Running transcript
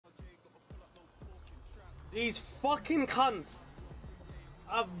These fucking cunts.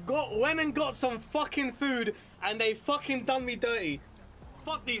 Went and got some fucking food and they fucking done me dirty.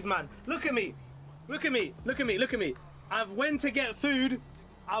 Fuck these, man. Look at me. Look at me. Look at me. Look at me. I've went to get food.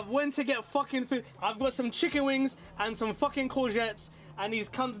 I've went to get fucking food. I've got some chicken wings and some fucking courgettes and these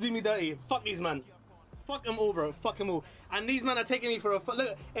cunts do me dirty. Fuck these, man. Fuck them all, bro. Fuck them all. And these men are taking me for a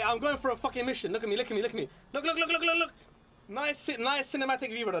look. Hey, I'm going for a fucking mission. Look at me. Look at me. Look at me. Look, look, look, look, look, look. Nice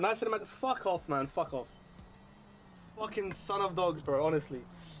cinematic view, brother. Nice cinematic. Fuck off, man. Fuck off. Fucking son of dogs, bro. Honestly.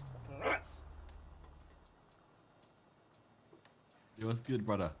 Rats. It was good,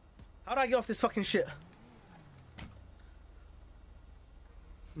 brother. How do I get off this fucking shit?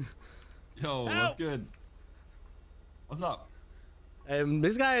 Yo, what's good? What's up?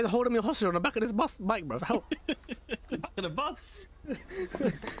 This guy is holding me hostage on the back of this bike, bro. Help. Back of the bus?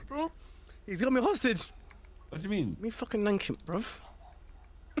 Bro, he's got me hostage. What do you mean? Me fucking nank him, bro.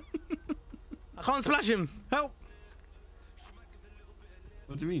 I can't splash him. Help.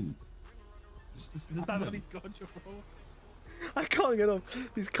 What do you mean? Just that He's got you, bro. I can't get off.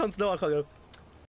 These cunts know I can't get off.